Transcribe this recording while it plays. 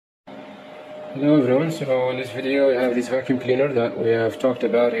Hello everyone, so in this video I have this vacuum cleaner that we have talked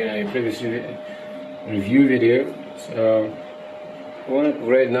about in a previous review video. So I want to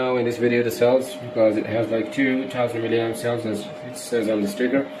upgrade now in this video the cells because it has like 2000 milliamp cells as it says on the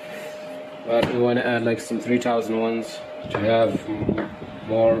sticker, but we want to add like some 3000 ones to have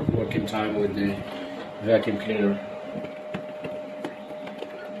more working time with the vacuum cleaner.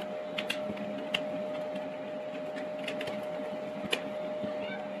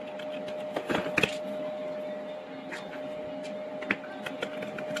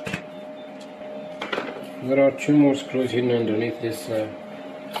 There are two more screws hidden underneath this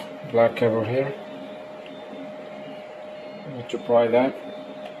black cover here. I need to pry that.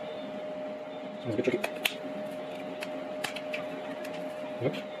 It's a bit tricky.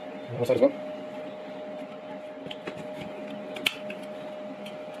 Oops, on the side as well.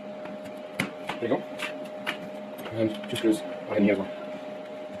 There you go. And two screws are in here as well.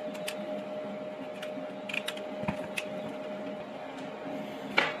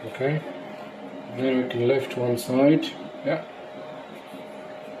 Okay. Then we can lift one side. Yeah,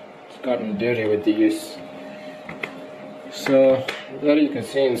 it's gotten dirty with the use. So there you can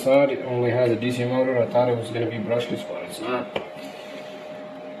see inside it only has a DC motor. I thought it was going to be brushless, but it's not. But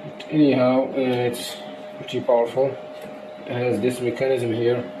anyhow, it's pretty powerful. It has this mechanism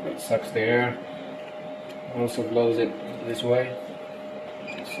here that sucks the air, also blows it this way.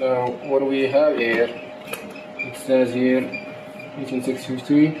 So what we have here, it says here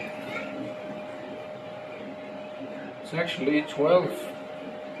 18650. It's actually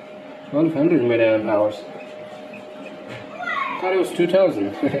 1200 milliamp hours. I thought it was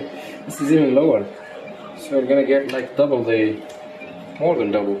 2000. This is even lower. So we're gonna get like double the, more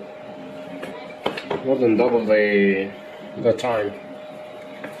than double the time.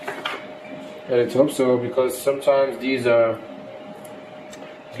 And let's hope so, because sometimes these low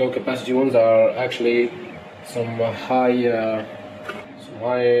capacity ones are actually some high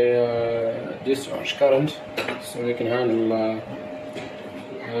discharge current, so they can handle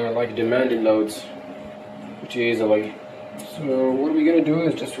like demanding loads pretty easily. So what we're gonna do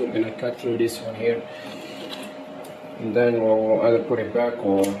is we're gonna cut through this one here, and then we'll either put it back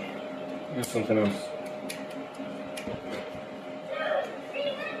or do something else.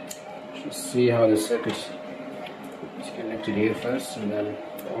 Just see how the circuit is connected here first, and then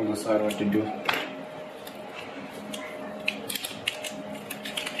I'll decide what to do.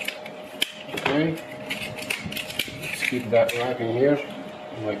 Okay, let's keep that rack in here,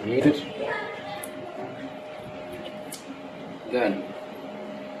 I might need it. Then,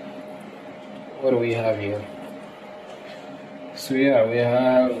 what do we have here? So yeah, we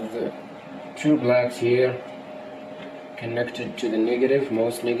have the two blacks here connected to the negative,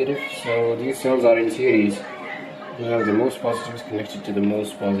 most negative. So these cells are in series. We have the most positives connected to the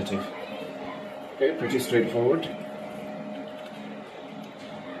most positive. Okay, pretty straightforward.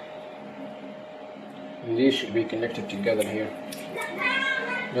 And these should be connected together here.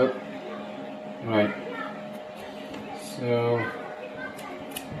 Yep. Right. So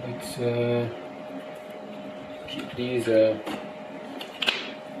let's keep these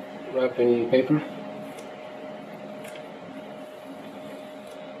wrapping paper.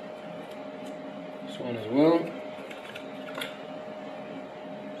 This one as well.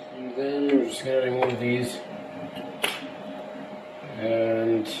 And then we're just gonna remove these.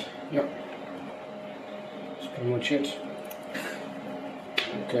 And yeah. Pretty much it.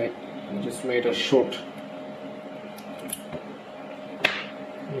 Okay, I just made a short.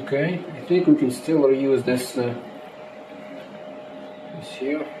 Okay, I think we can still reuse this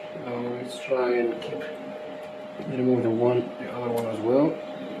here. Let's try and remove the other one as well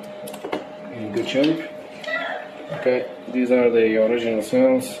in good shape. Okay, these are the original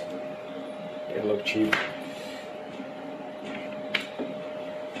cells. They look cheap.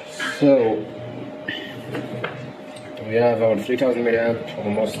 So we have our 3000 milliamp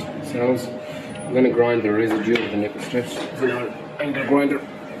almost cells. I'm going to grind the residue of the nickel strips in our angle grinder.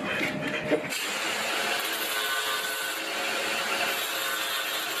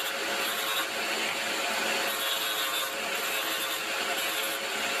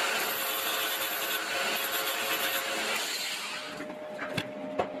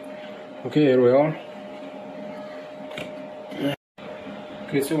 Okay, here we are.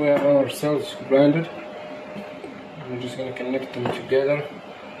 Okay, so we have our cells grinded. I'm just going to connect them together.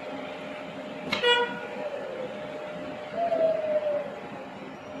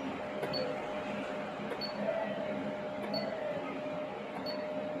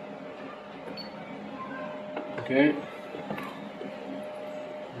 Okay.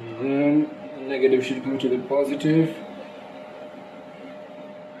 And then the negative should go to the positive.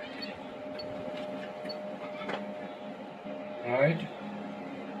 Right,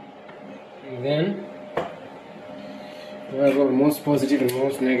 and then we have our most positive and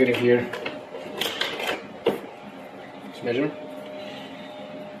most negative here. Let's measure.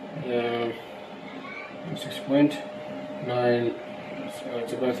 6.9, so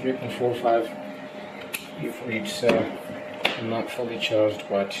it's about 3.45 for each cell. I'm not fully charged,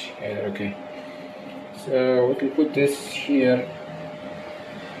 but yeah, they're okay. So we can put this here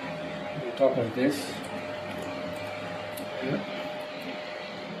on top of this. Yeah.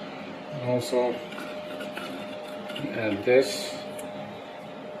 And also add this.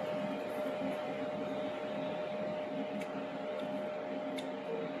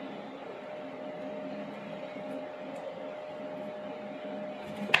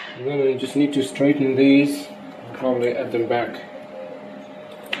 And then we just need to straighten these and probably add them back.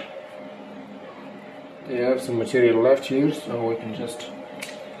 They have some material left here, so we can just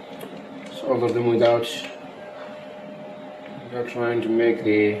solder them without trying to make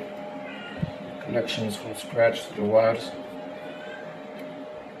the connections from scratch to the wires.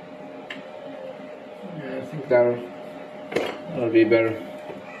 Yeah, I think that'll be better.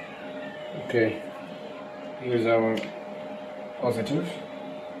 Okay, here's our positive.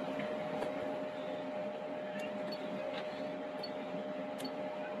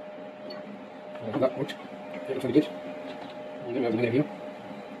 That worked. That looks really good. And then we have the negative here.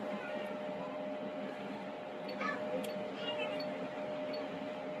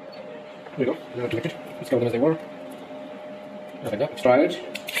 There we go. Now connected. Let's go with them as they were. Just like that. Let's try it.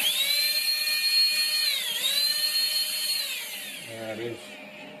 There it is.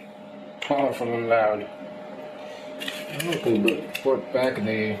 Powerful and loud. Now we can put back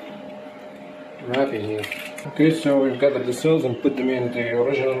the wrapping here. Okay, so we've gathered the cells and put them in the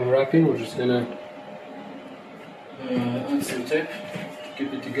original wrapping. We're just gonna add some tape to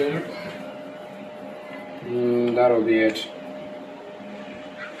keep it together. And that'll be it.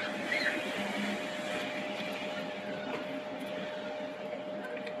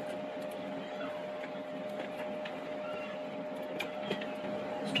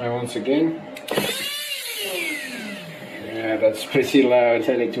 Let's try once again. Yeah, that's pretty loud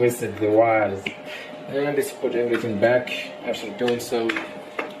and it twisted the wires. And let's put everything back after doing some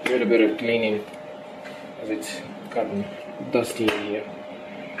little bit of cleaning, as it's gotten dusty in here.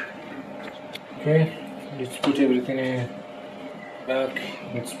 Okay, let's put everything back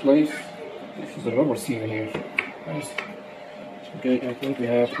in its place. This is a rubber seal here. Nice. Okay, I think we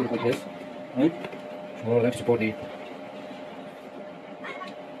have to put it like this, right? More left support the.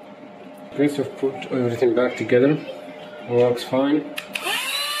 Okay, so I've put everything back together. Works fine.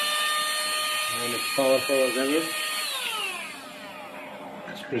 And it's powerful as ever.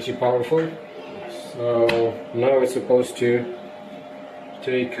 It's pretty powerful. So now it's supposed to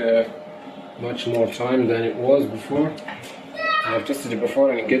take much more time than it was before. I've tested it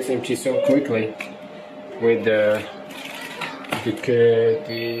before and it gets empty so quickly with the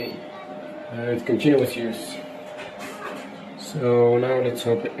continuous use. So now let's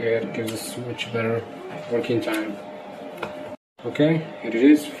hope it gives us much better working time. Okay, here it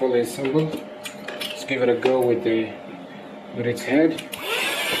is, fully assembled. Let's give it a go with its head.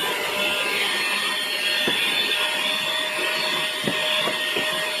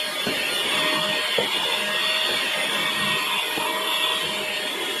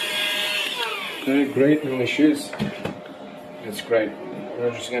 Okay, great, no issues. That's great.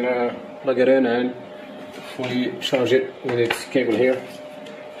 We're just gonna plug it in and fully charge it with its cable here.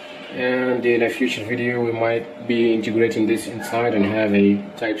 And in a future video we might be integrating this inside and have a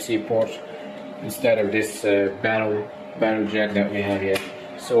Type-C port instead of this barrel jack that we have here,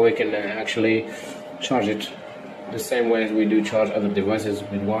 so we can actually charge it the same way as we do charge other devices,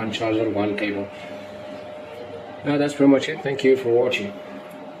 with one charger, one cable. Now that's pretty much it. Thank you for watching.